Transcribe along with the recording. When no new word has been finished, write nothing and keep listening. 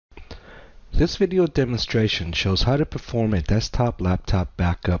This video demonstration shows how to perform a desktop-laptop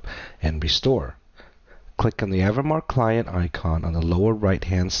backup and restore. Click on the Avamar client icon on the lower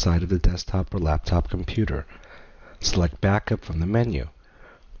right-hand side of the desktop or laptop computer. Select Backup from the menu.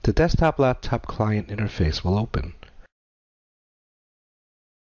 The desktop-laptop client interface will open.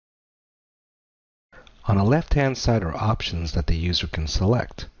 On the left-hand side are options that the user can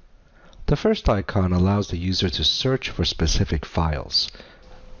select. The first icon allows the user to search for specific files.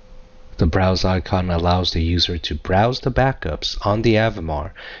 The Browse icon allows the user to browse the backups on the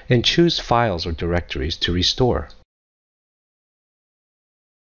Avamar and choose files or directories to restore.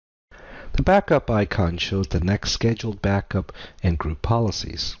 The Backup icon shows the next scheduled backup and group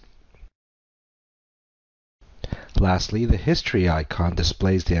policies. Lastly, the History icon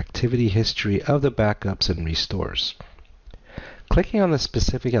displays the activity history of the backups and restores. Clicking on the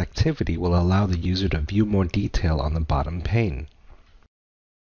specific activity will allow the user to view more detail on the bottom pane.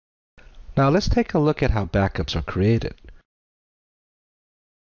 Now let's take a look at how backups are created.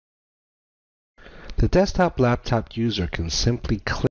 The desktop-laptop user can simply click